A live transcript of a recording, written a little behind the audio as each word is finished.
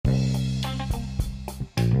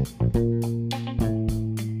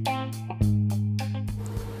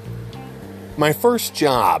My first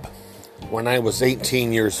job when I was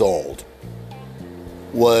 18 years old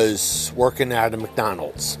was working at a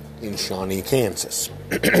McDonald's in Shawnee, Kansas.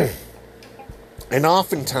 And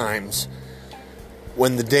oftentimes,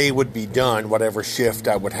 when the day would be done, whatever shift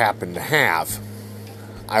I would happen to have,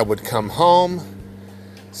 I would come home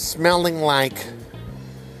smelling like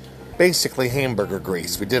basically hamburger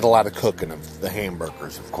grease. We did a lot of cooking of the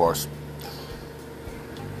hamburgers, of course.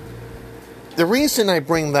 The reason I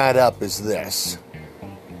bring that up is this.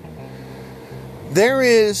 There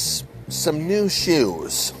are some new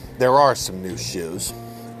shoes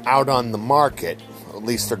out on the market, at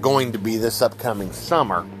least they're going to be this upcoming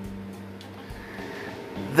summer,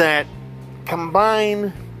 that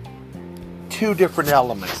combine two different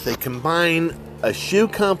elements. They combine a shoe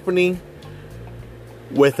company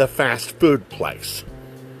with a fast food place.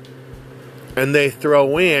 And they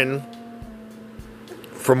throw in,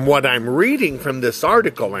 from what I'm reading from this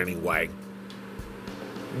article anyway,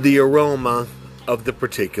 the aroma of the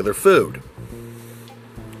particular food.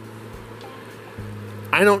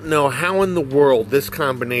 I don't know how in the world this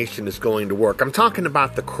combination is going to work. I'm talking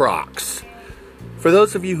about the Crocs. For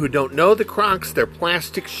those of you who don't know the Crocs, they're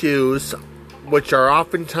plastic shoes, which are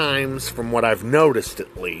oftentimes, from what I've noticed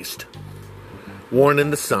at least, worn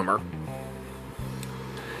in the summer.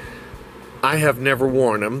 I have never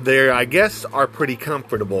worn them. They, I guess, are pretty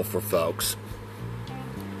comfortable for folks.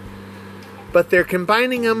 But they're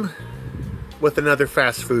combining them with another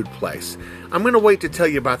fast food place. I'm going to wait to tell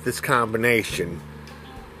you about this combination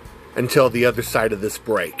until the other side of this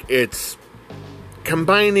break. It's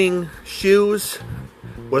combining shoes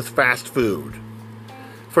with fast food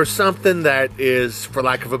for something that is, for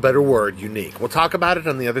lack of a better word, unique. We'll talk about it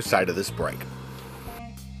on the other side of this break.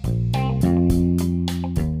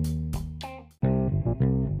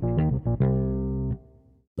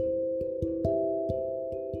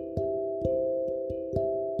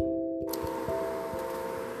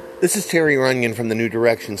 This is Terry Runyon from the New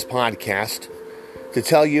Directions podcast to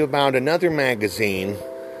tell you about another magazine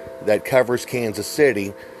that covers Kansas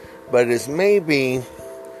City, but is maybe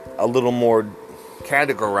a little more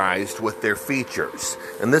categorized with their features.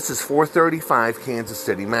 And this is 435 Kansas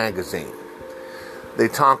City Magazine. They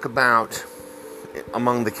talk about,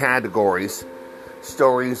 among the categories,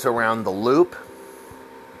 stories around the Loop.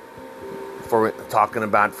 Talking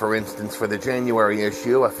about, for instance, for the January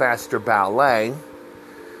issue, a faster ballet.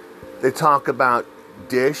 They talk about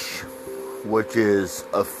Dish, which is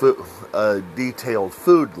a detailed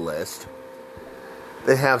food list.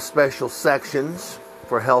 They have special sections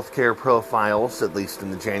for healthcare profiles, at least in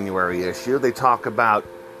the January issue. They talk about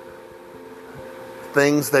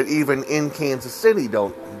things that even in Kansas City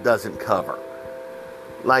doesn't cover,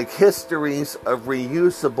 like histories of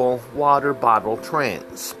reusable water bottle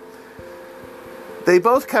trends. They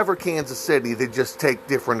both cover Kansas City, they just take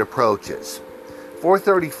different approaches.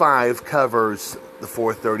 435 covers the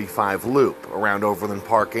 435 Loop around Overland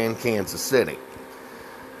Park and Kansas City.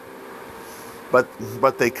 But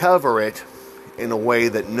they cover it in a way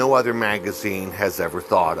that no other magazine has ever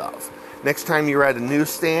thought of. Next time you're at a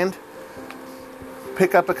newsstand,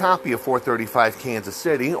 pick up a copy of 435 Kansas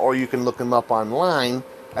City, or you can look them up online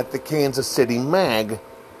at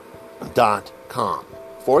thekansascitymag.com.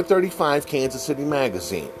 435 Kansas City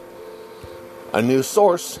Magazine. A new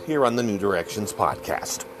source here on the New Directions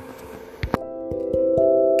podcast.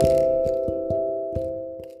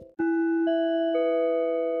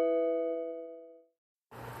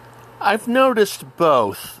 I've noticed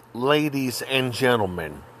both ladies and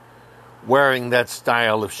gentlemen wearing that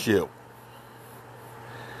style of shoe.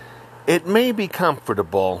 It may be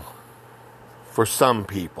comfortable for some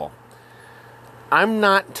people. I'm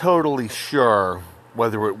not totally sure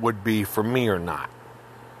whether it would be for me or not.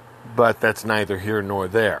 But that's neither here nor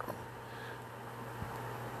there.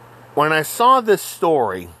 When I saw this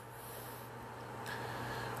story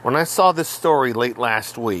late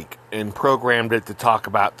last week and programmed it to talk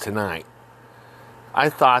about tonight, I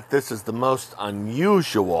thought this is the most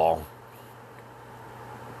unusual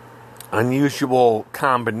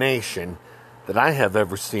combination that I have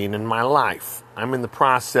ever seen in my life. I'm in the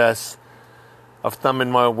process of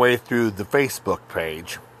thumbing my way through the Facebook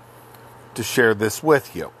page to share this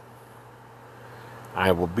with you.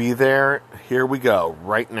 I will be there. Here we go,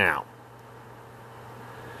 right now.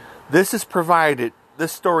 This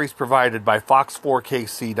story is provided by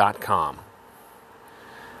fox4kc.com.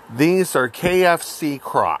 These are KFC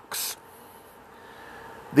Crocs.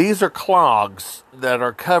 These are clogs that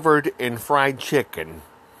are covered in fried chicken.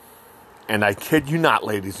 And I kid you not,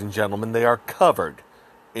 ladies and gentlemen, they are covered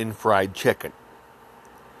in fried chicken.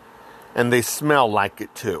 And they smell like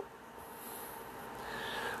it too.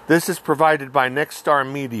 This is provided by Nexstar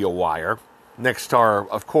Media Wire. Nexstar,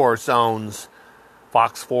 of course, owns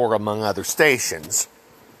Fox 4 among other stations.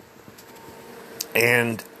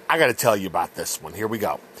 And I got to tell you about this one. Here we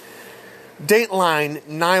go. Dateline,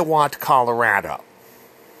 Niwot, Colorado.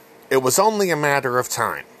 It was only a matter of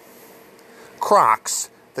time. Crocs,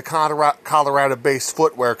 the Colorado-based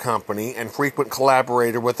footwear company and frequent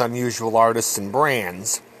collaborator with unusual artists and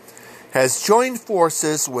brands, has joined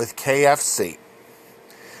forces with KFC,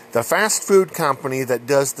 the fast food company that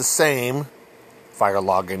does the same, fire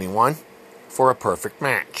log anyone, for a perfect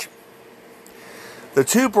match. The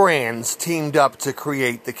two brands teamed up to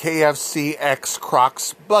create the KFC X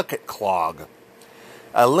Crocs Bucket Clog,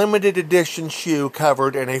 a limited edition shoe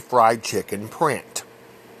covered in a fried chicken print.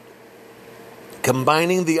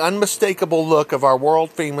 Combining the unmistakable look of our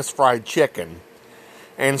world-famous fried chicken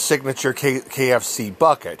and signature KFC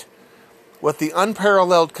bucket with the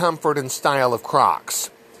unparalleled comfort and style of Crocs,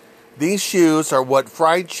 these shoes are what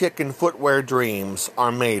fried chicken footwear dreams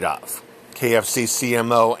are made of, KFC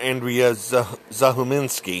CMO Andrea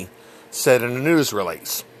Zahuminski said in a news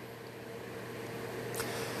release.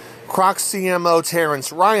 Crocs CMO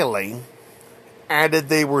Terrence Riley added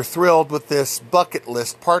they were thrilled with this bucket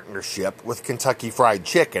list partnership with Kentucky Fried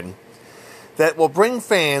Chicken that will bring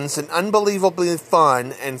fans an unbelievably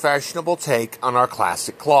fun and fashionable take on our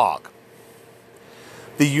classic clog.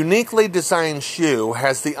 The uniquely designed shoe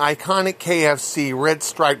has the iconic KFC red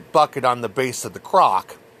striped bucket on the base of the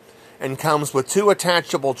croc and comes with two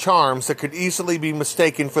attachable charms that could easily be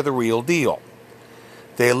mistaken for the real deal.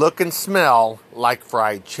 They look and smell like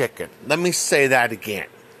fried chicken. Let me say that again.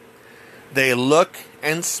 They look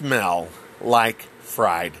and smell like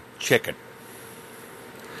fried chicken.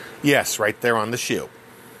 Yes, right there on the shoe.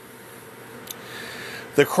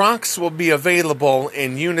 The Crocs will be available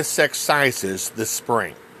in unisex sizes this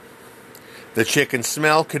spring. The chicken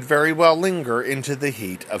smell could very well linger into the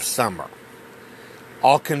heat of summer.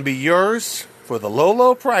 All can be yours for the low,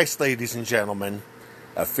 low price, ladies and gentlemen,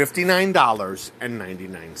 of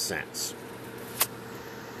 $59.99.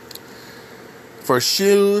 For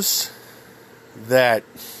shoes that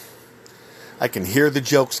I can hear the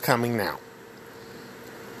jokes coming now.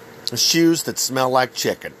 Shoes that smell like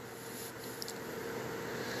chicken.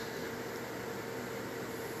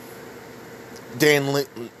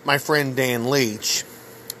 My friend Dan Leach,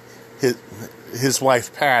 his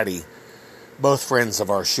wife Patty, both friends of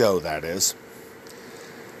our show, that is,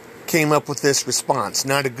 came up with this response.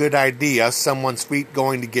 Not a good idea, someone's feet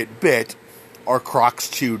going to get bit or Crocs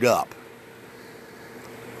chewed up.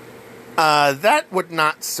 That would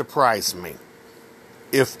not surprise me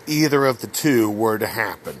if either of the two were to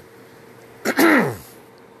happen.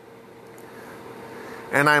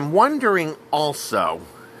 And I'm wondering also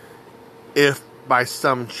if by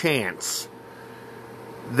some chance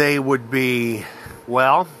they would be,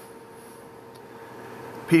 well,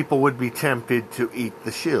 people would be tempted to eat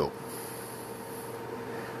the shoe.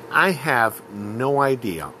 I have no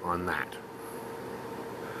idea on that.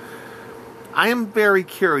 I am very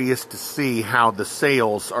curious to see how the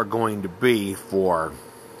sales are going to be for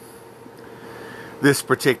this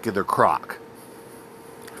particular croc.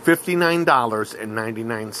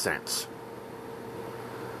 $59.99.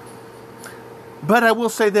 But I will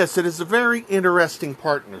say this, it is a very interesting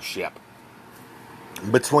partnership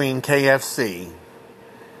between KFC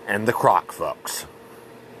and the Croc folks.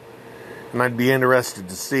 And I'd be interested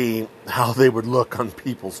to see how they would look on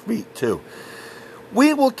people's feet too.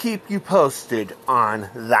 We will keep you posted on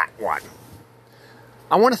that one.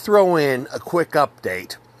 I want to throw in a quick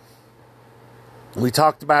update. We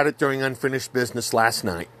talked about it during Unfinished Business last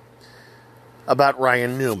night about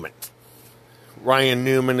Ryan Newman. Ryan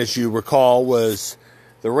Newman, as you recall, was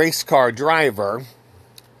the race car driver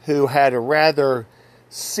who had a rather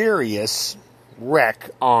serious wreck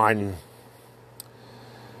at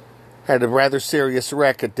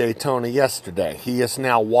Daytona yesterday. He is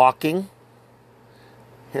now walking,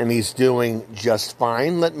 and he's doing just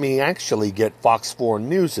fine. Let me actually get Fox 4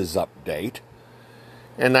 News' update,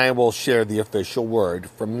 and I will share the official word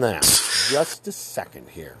from them. Just a second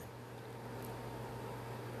here.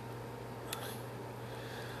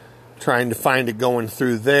 Trying to find it going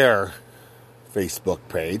through their Facebook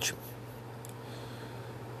page.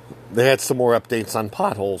 They had some more updates on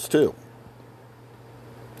potholes, too.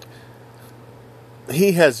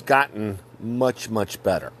 He has gotten much, much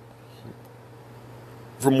better,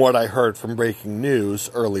 from what I heard from breaking news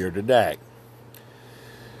earlier today.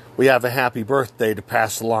 We have a happy birthday to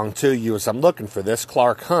pass along to you as I'm looking for this.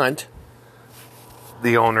 Clark Hunt,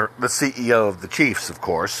 the CEO of the Chiefs, of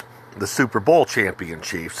course, the Super Bowl champion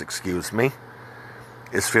Chiefs,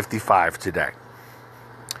 is 55 today.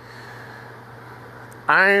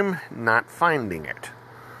 I'm not finding it.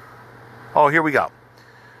 Oh, here we go.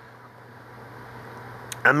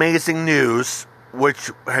 Amazing news,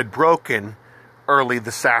 which had broken early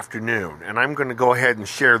this afternoon, and I'm going to go ahead and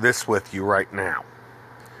share this with you right now.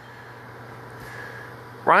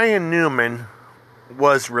 Ryan Newman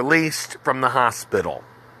was released from the hospital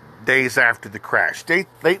days after the crash.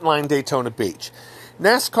 Dateline Daytona Beach.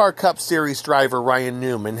 NASCAR Cup Series driver Ryan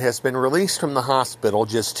Newman has been released from the hospital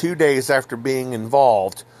just 2 days after being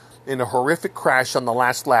involved in a horrific crash on the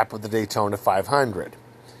last lap of the Daytona 500.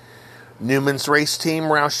 Newman's race team,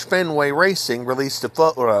 Roush Fenway Racing, released a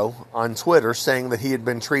photo on Twitter saying that he had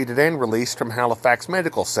been treated and released from Halifax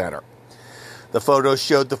Medical Center. The photo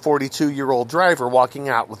showed the 42-year-old driver walking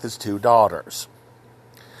out with his 2 daughters.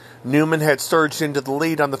 Newman had surged into the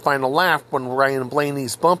lead on the final lap when Ryan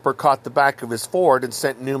Blaney's bumper caught the back of his Ford and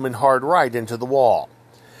sent Newman hard right into the wall.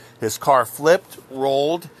 His car flipped,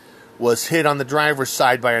 rolled, was hit on the driver's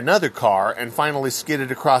side by another car, and finally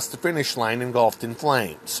skidded across the finish line engulfed in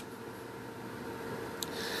flames.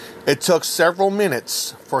 It took several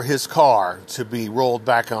minutes for his car to be rolled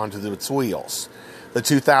back onto its wheels. The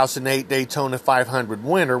 2008 Daytona 500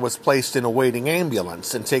 winner was placed in a waiting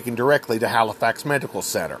ambulance and taken directly to Halifax Medical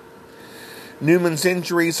Center. Newman's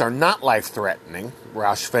injuries are not life-threatening,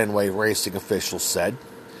 Roush Fenway Racing officials said.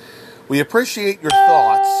 We appreciate your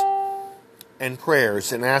thoughts and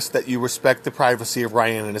prayers and ask that you respect the privacy of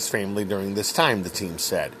Ryan and his family during this time, the team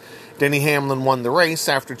said. Denny Hamlin won the race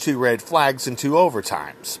after 2 red flags and 2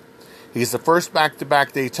 overtimes. He's the first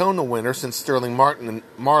back-to-back Daytona winner since Sterling Marlin in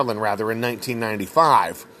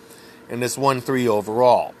 1995, and has won 3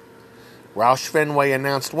 overall. Roush Fenway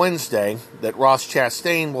announced Wednesday that Ross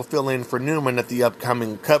Chastain will fill in for Newman at the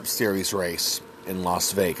upcoming Cup Series race in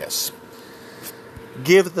Las Vegas.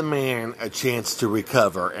 Give the man a chance to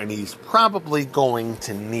recover, and he's probably going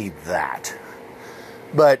to need that.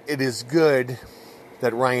 But it is good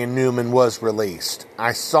that Ryan Newman was released.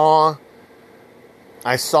 I saw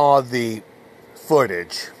the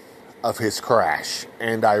footage of his crash,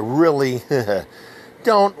 and I really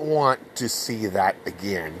don't want to see that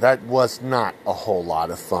again. That was not a whole lot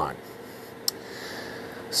of fun.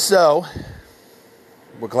 So,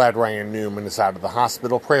 we're glad Ryan Newman is out of the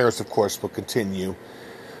hospital. Prayers, of course, will continue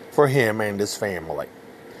for him and his family.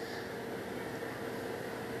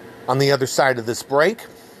 On the other side of this break,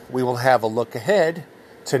 we will have a look ahead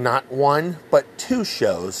to not 1, but 2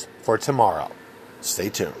 shows for tomorrow. Stay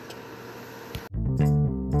tuned.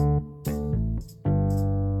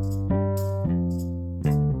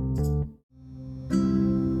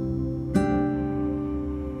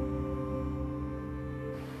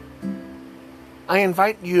 I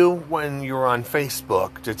invite you, when you're on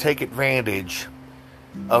Facebook, to take advantage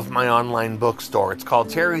of my online bookstore. It's called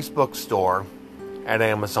Terry's Bookstore at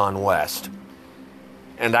Amazon West.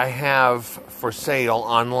 And I have for sale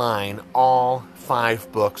online all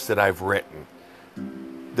 5 books that I've written.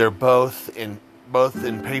 They're both in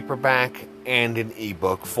paperback and in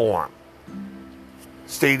ebook form.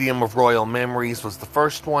 Stadium of Royal Memories was the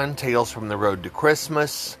first one, Tales from the Road to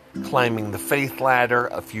Christmas, Climbing the Faith Ladder,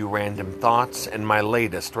 A Few Random Thoughts, and my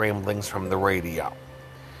latest, Ramblings from the Radio.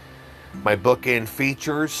 My bookend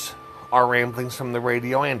features are Ramblings from the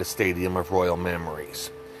Radio and A Stadium of Royal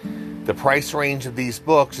Memories. The price range of these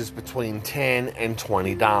books is between $10 and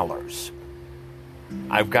 $20.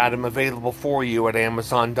 I've got them available for you at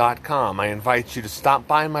Amazon.com. I invite you to stop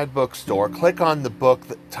by my bookstore, click on the book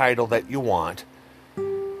title that you want.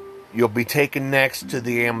 You'll be taken next to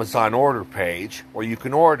the Amazon order page, or you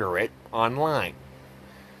can order it online.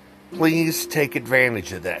 Please take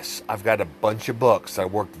advantage of this. I've got a bunch of books. I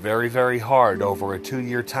worked very, very hard over a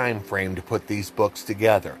 2-year time frame to put these books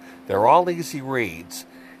together. They're all easy reads,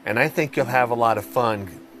 and I think you'll have a lot of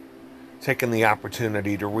fun taking the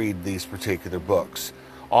opportunity to read these particular books.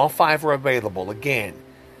 All 5 are available, again,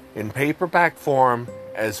 in paperback form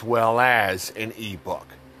as well as in ebook.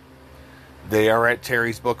 They are at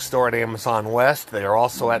Terry's Bookstore at Amazon West. They are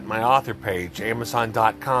also at my author page,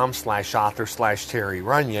 amazon.com/author/Terry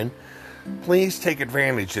Runyon. Please take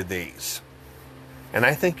advantage of these. And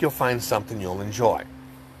I think you'll find something you'll enjoy.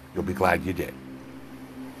 You'll be glad you did.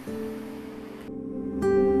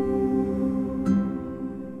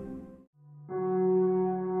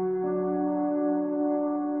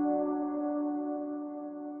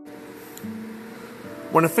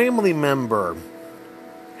 When a family member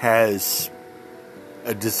has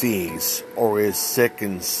a disease or is sick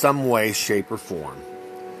in some way, shape, or form,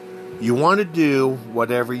 you want to do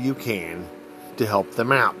whatever you can to help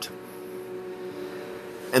them out.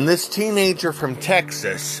 And this teenager from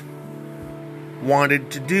Texas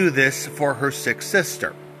wanted to do this for her sick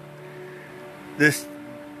sister. This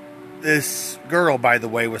girl, by the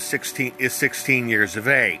way, is 16 years of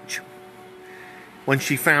age. When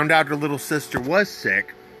she found out her little sister was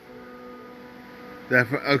sick, the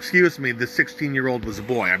 16-year-old was a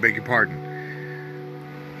boy, I beg your pardon.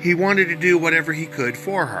 He wanted to do whatever he could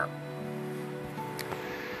for her,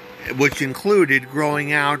 which included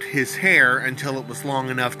growing out his hair until it was long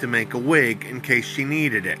enough to make a wig in case she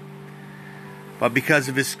needed it. But because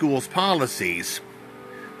of his school's policies,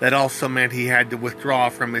 that also meant he had to withdraw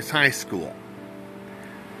from his high school.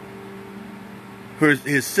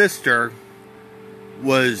 His sister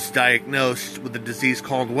was diagnosed with a disease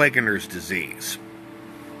called Wegener's disease.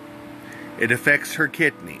 It affects her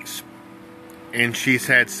kidneys, and she's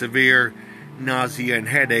had severe nausea and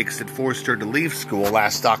headaches that forced her to leave school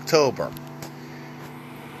last October.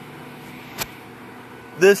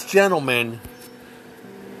 This gentleman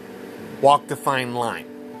walked a fine line.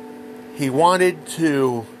 He wanted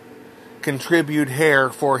to contribute hair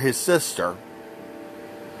for his sister,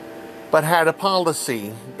 but had a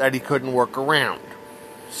policy that he couldn't work around.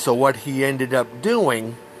 So what he ended up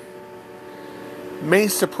doing may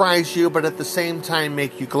surprise you, but at the same time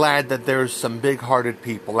make you glad that there's some big-hearted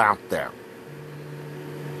people out there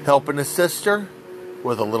helping a sister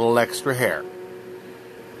with a little extra hair.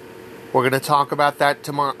 We're going to talk about that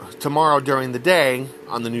tomorrow during the day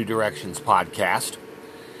on the New Directions podcast.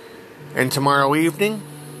 And tomorrow evening,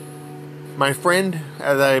 my friend,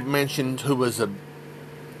 as I mentioned, who is a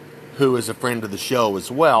friend of the show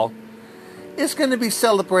as well, is going to be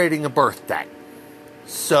celebrating a birthday.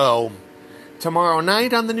 So, tomorrow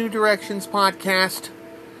night on the New Directions podcast,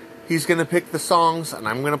 he's going to pick the songs, and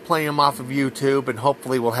I'm going to play them off of YouTube, and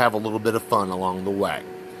hopefully we'll have a little bit of fun along the way.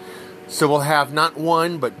 So we'll have not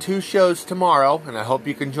one, but 2 shows tomorrow, and I hope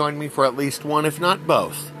you can join me for at least one, if not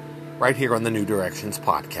both, right here on the New Directions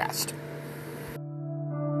podcast.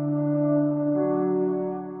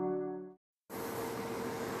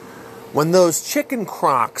 When those chicken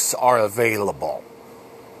crocs are available,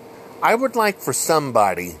 I would like for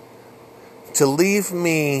somebody to leave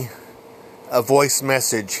me a voice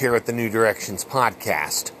message here at the New Directions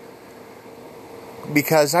podcast,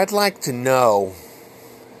 because I'd like to know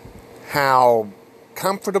how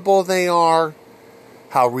comfortable they are,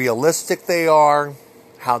 how realistic they are,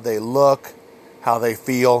 how they look, how they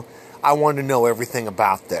feel. I want to know everything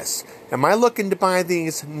about this. Am I looking to buy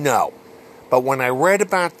these? No. But when I read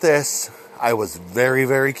about this, I was very,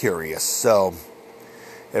 very curious. So,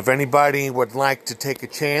 if anybody would like to take a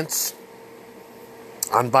chance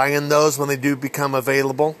on buying those when they do become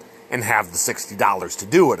available, and have the $60 to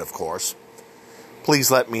do it, of course,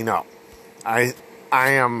 please let me know.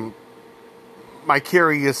 My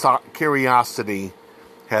curiosity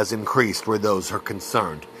has increased where those are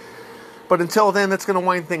concerned. But until then, that's going to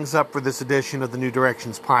wind things up for this edition of the New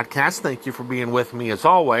Directions podcast. Thank you for being with me as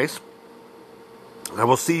always. I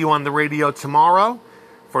will see you on the radio tomorrow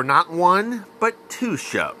for not 1, but 2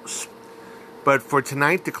 shows. But for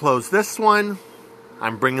tonight, to close this one,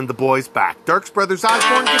 I'm bringing the boys back. Dirks Brothers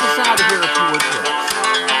Osborne, get us out of here if you would, please.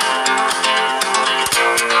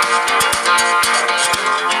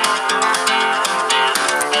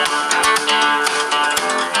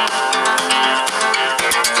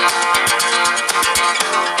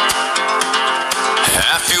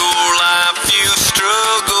 Half your life you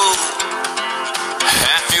struggle,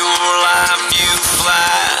 half your life you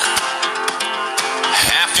fly,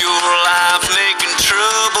 half your life making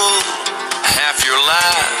trouble, half your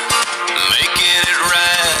life making it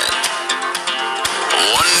right.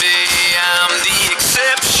 One day I'm the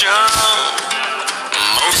exception,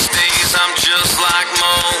 most days I'm just like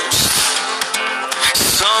most.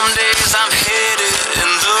 Some days I'm headed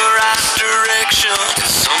in the right direction,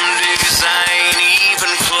 some